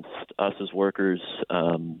stacked against us as workers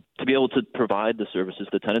to be able to provide the services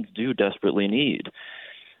that tenants do desperately need.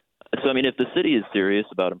 So, if the city is serious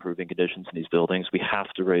about improving conditions in these buildings, we have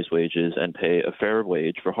to raise wages and pay a fair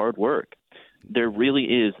wage for hard work. There really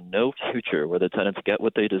is no future where the tenants get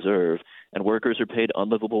what they deserve and workers are paid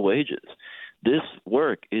unlivable wages. This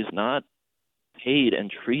work is not paid and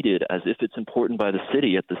treated as if it's important by the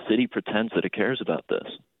city, yet the city pretends that it cares about this.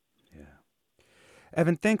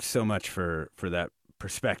 Evan, thanks so much for that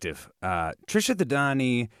perspective. Tricia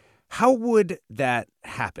Thadani, how would that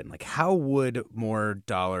happen? How would more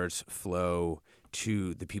dollars flow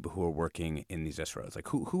to the people who are working in these SROs?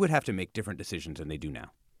 Who would have to make different decisions than they do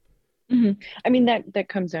now? Mm-hmm. That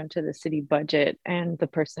comes down to the city budget, and the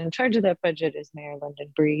person in charge of that budget is Mayor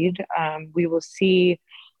London Breed. We will see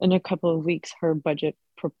in a couple of weeks her budget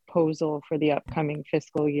proposal for the upcoming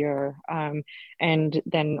fiscal year. And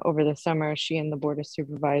then over the summer, she and the Board of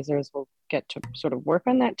Supervisors will get to sort of work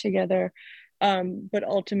on that together. But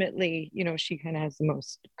ultimately, she kind of has the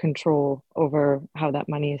most control over how that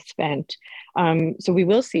money is spent. So we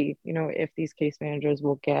will see, if these case managers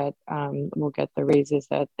will get the raises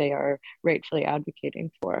that they are rightfully advocating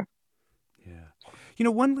for.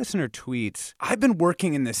 One listener tweets, "I've been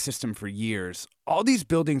working in this system for years. All these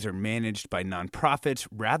buildings are managed by nonprofits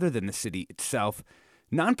rather than the city itself.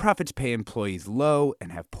 Nonprofits pay employees low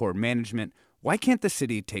and have poor management. Why can't the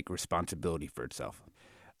city take responsibility for itself?"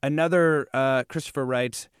 Another Christopher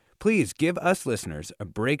writes, "Please give us listeners a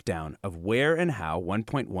breakdown of where and how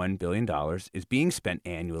 $1.1 billion is being spent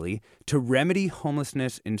annually to remedy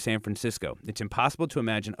homelessness in San Francisco. It's impossible to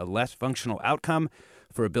imagine a less functional outcome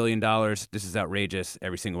for $1 billion. This is outrageous."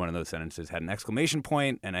 Every single one of those sentences had an exclamation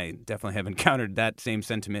point, and I definitely have encountered that same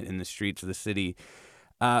sentiment in the streets of the city.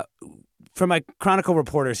 For my Chronicle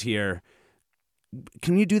reporters here,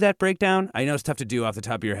 can you do that breakdown? I know it's tough to do off the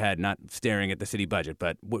top of your head, not staring at the city budget,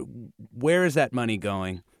 but where is that money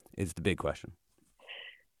going is the big question.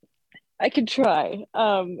 I could try.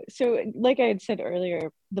 So like I had said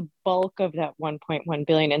earlier, the bulk of that 1.1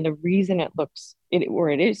 billion, and the reason it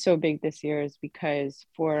is so big this year is because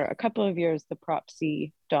for a couple of years, the Prop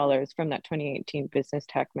C dollars from that 2018 business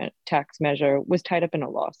tax measure was tied up in a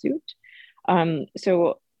lawsuit.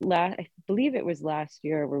 I believe it was last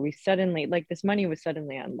year where we suddenly, this money was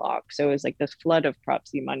suddenly unlocked. So it was this flood of Prop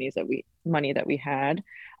C money that we had.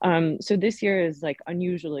 So this year is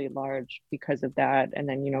unusually large because of that. And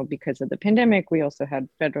then, because of the pandemic, we also had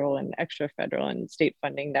federal and extra federal and state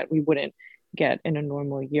funding that we wouldn't get in a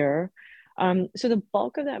normal year. So the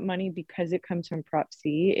bulk of that money, because it comes from Prop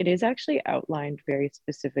C, it is actually outlined very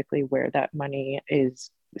specifically where that money is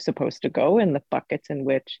supposed to go and the buckets in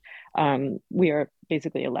which we are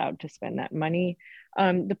basically allowed to spend that money.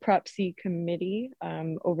 The Prop C committee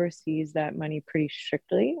oversees that money pretty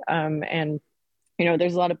strictly. And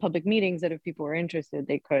there's a lot of public meetings that if people are interested,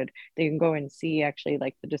 they can go and see actually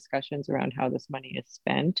the discussions around how this money is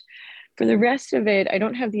spent. For the rest of it, I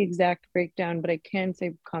don't have the exact breakdown, but I can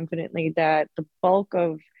say confidently that the bulk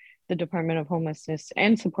of the Department of Homelessness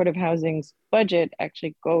and Supportive Housing's budget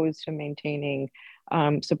actually goes to maintaining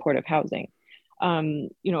supportive housing.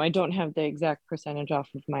 I don't have the exact percentage off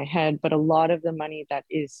of my head, but a lot of the money that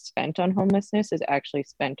is spent on homelessness is actually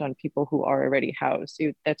spent on people who are already housed.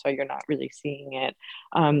 So that's why you're not really seeing it,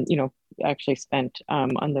 actually spent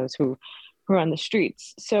on those who are on the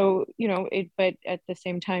streets. So, but at the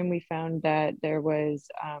same time, we found that there was,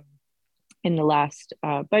 in the last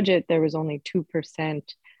budget, there was only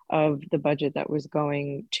 2% of the budget that was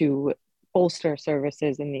going to bolster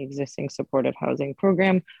services in the existing supportive housing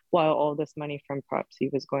program, while all this money from Prop C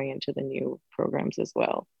was going into the new programs as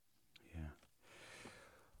well.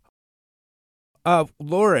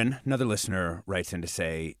 Lauren, another listener, writes in to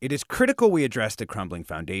say, it is critical we address the crumbling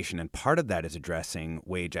foundation, and part of that is addressing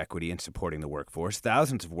wage equity and supporting the workforce.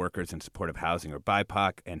 Thousands of workers in supportive housing are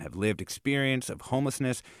BIPOC and have lived experience of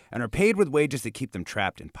homelessness and are paid with wages that keep them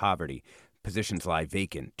trapped in poverty. Positions lie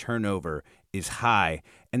vacant, turnover is high,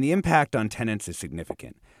 and the impact on tenants is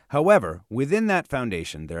significant. However, within that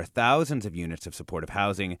foundation, there are thousands of units of supportive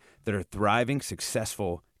housing that are thriving,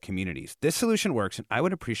 successful communities. This solution works, and I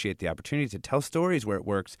would appreciate the opportunity to tell stories where it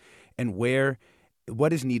works and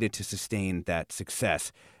what is needed to sustain that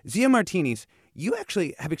success. Zia Martinez, you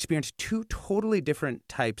actually have experienced two totally different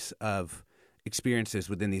types of experiences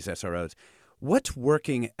within these SROs. What's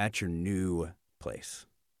working at your new place?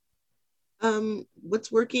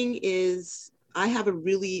 What's working is I have a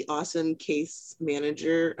really awesome case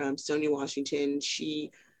manager, Sonia Washington. She's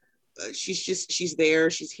there.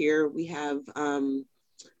 She's here. We have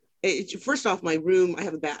first off, my room. I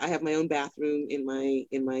have my own bathroom in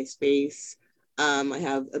my space. I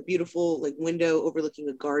have a beautiful window overlooking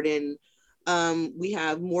a garden. We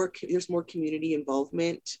have there's more community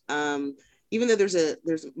involvement. Even though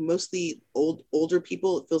there's mostly older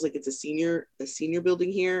people, it feels like it's a senior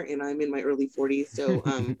building here, and I'm in my early 40s, so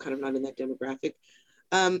I'm kind of not in that demographic.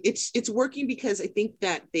 It's working because I think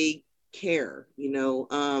that they care,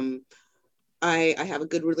 I have a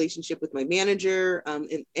good relationship with my manager,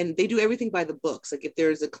 and they do everything by the books. Like if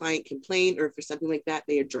there's a client complaint or if there's something like that,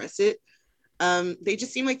 they address it. They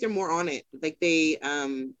just seem like they're more on it. Like they,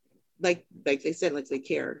 like they said, like they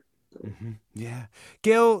care. Mm-hmm. Yeah.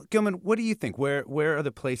 Gail Gilman, what do you think? Where are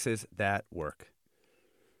the places that work?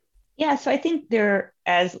 Yeah, so I think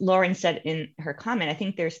as Lauren said in her comment, I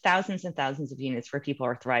think there's thousands and thousands of units where people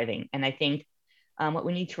are thriving. And I think what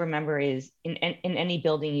we need to remember is in any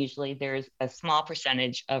building, usually there's a small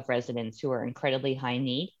percentage of residents who are incredibly high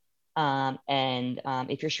need.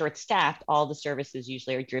 If you're short-staffed, all the services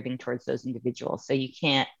usually are driven towards those individuals. So you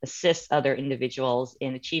can't assist other individuals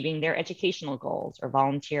in achieving their educational goals or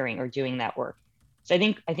volunteering or doing that work. So I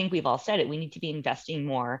think we've all said it. We need to be investing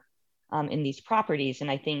more in these properties.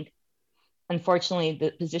 And I think, unfortunately,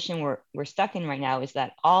 the position we're stuck in right now is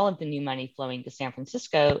that all of the new money flowing to San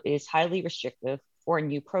Francisco is highly restrictive for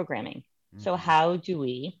new programming. Mm-hmm. So how do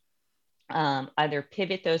we either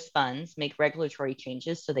pivot those funds, make regulatory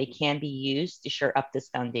changes so they can be used to shore up this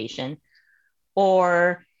foundation,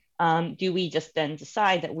 or do we just then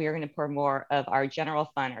decide that we're going to pour more of our general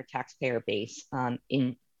fund, our taxpayer base,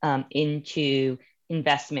 into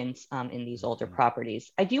investments in these older properties?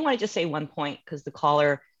 I do want to just say one point, because the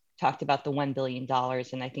caller talked about the $1 billion,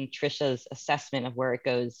 and I think Trisha's assessment of where it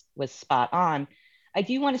goes was spot on. I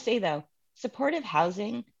do want to say, though, supportive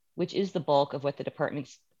housing, which is the bulk of what the department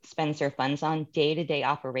spends their funds on, day-to-day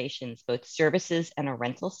operations, both services and a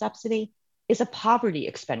rental subsidy, is a poverty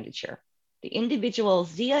expenditure. The individual,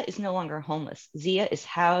 Zia, is no longer homeless. Zia is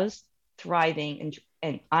housed, thriving,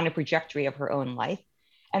 and on a trajectory of her own life.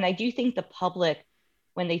 And I do think the public,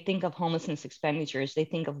 when they think of homelessness expenditures, they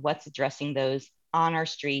think of what's addressing those on our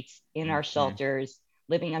streets, in our shelters,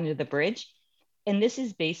 living under the bridge. And this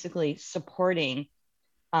is basically supporting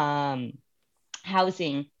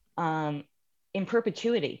housing in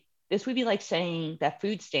perpetuity. This would be like saying that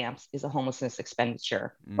food stamps is a homelessness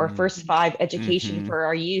expenditure, or First 5 education for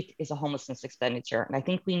our youth is a homelessness expenditure. And I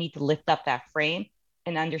think we need to lift up that frame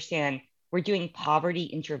and understand we're doing poverty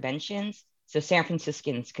interventions so San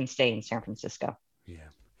Franciscans can stay in San Francisco. Yeah.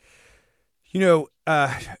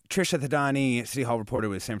 Trisha Thadani, City Hall reporter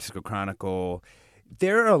with San Francisco Chronicle,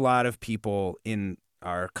 there are a lot of people in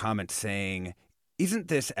our comments saying, isn't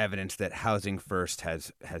this evidence that Housing First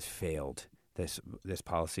has failed this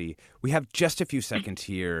policy? We have just a few seconds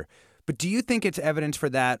here, but do you think it's evidence for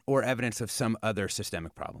that or evidence of some other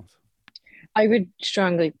systemic problems? I would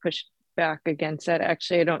strongly push back against that.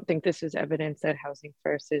 Actually, I don't think this is evidence that Housing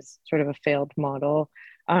First is sort of a failed model.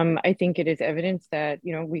 I think it is evidence that,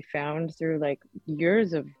 we found through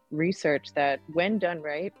years of research that when done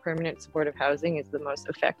right, permanent supportive housing is the most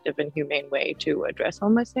effective and humane way to address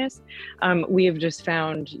homelessness. We have just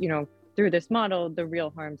found, through this model, the real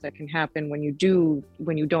harms that can happen when you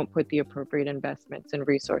don't put the appropriate investments and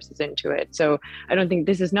resources into it. So I don't think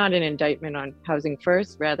this is not an indictment on Housing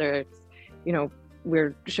First. Rather, it's,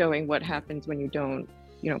 we're showing what happens when you don't,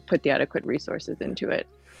 put the adequate resources into it.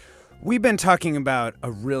 We've been talking about a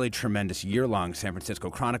really tremendous year-long San Francisco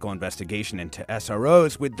Chronicle investigation into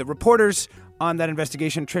SROs with the reporters on that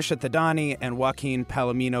investigation, Trisha Thadani and Joaquin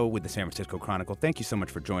Palomino with the San Francisco Chronicle. Thank you so much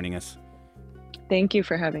for joining us. Thank you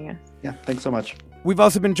for having us. Yeah, thanks so much. We've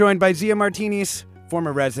also been joined by Zia Martinez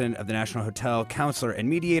former resident of the National Hotel, counselor and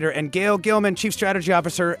mediator, and Gail Gilman, Chief Strategy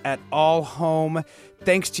Officer at All Home.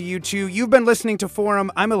 Thanks to you two. You've been listening to Forum.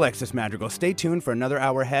 I'm Alexis Madrigal. Stay tuned for another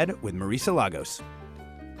hour ahead with Marisa Lagos.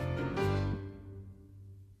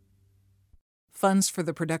 Funds for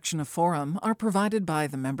the production of Forum are provided by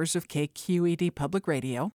the members of KQED Public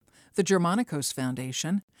Radio, the Germanicos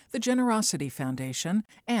Foundation, the Generosity Foundation,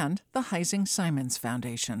 and the Heising Simons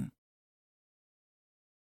Foundation.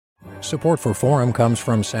 Support for Forum comes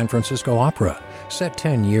from San Francisco Opera. Set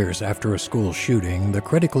 10 years after a school shooting, the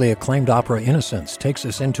critically acclaimed opera Innocence takes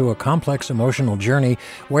us into a complex emotional journey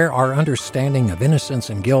where our understanding of innocence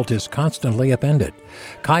and guilt is constantly upended.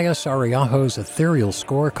 Kaya Sariaho's ethereal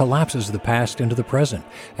score collapses the past into the present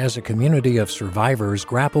as a community of survivors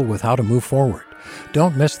grapple with how to move forward.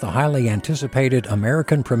 Don't miss the highly anticipated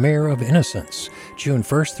American premiere of Innocence, June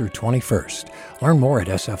 1st through 21st. Learn more at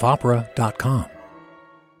sfopera.com.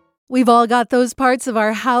 We've all got those parts of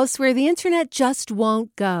our house where the internet just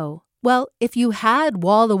won't go. Well, if you had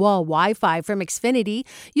wall-to-wall Wi-Fi from Xfinity,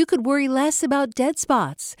 you could worry less about dead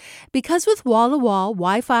spots. Because with wall-to-wall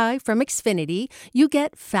Wi-Fi from Xfinity, you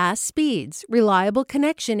get fast speeds, reliable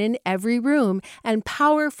connection in every room, and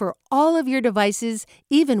power for all of your devices,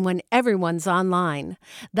 even when everyone's online.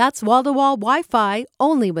 That's wall-to-wall Wi-Fi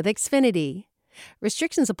only with Xfinity.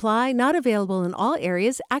 Restrictions apply, not available in all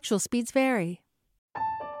areas. Actual speeds vary.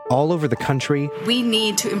 All over the country, we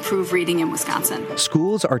need to improve reading in Wisconsin.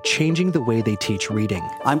 Schools are changing the way they teach reading.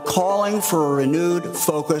 I'm calling for a renewed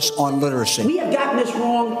focus on literacy. We have gotten this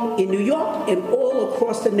wrong in New York and all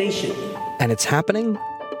across the nation. And it's happening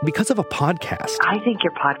because of a podcast. I think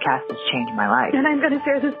your podcast has changed my life. And I'm going to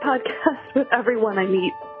share this podcast with everyone I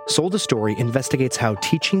meet. Sold a Story investigates how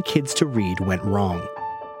teaching kids to read went wrong.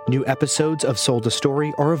 New episodes of Sold a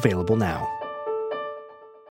Story are available now.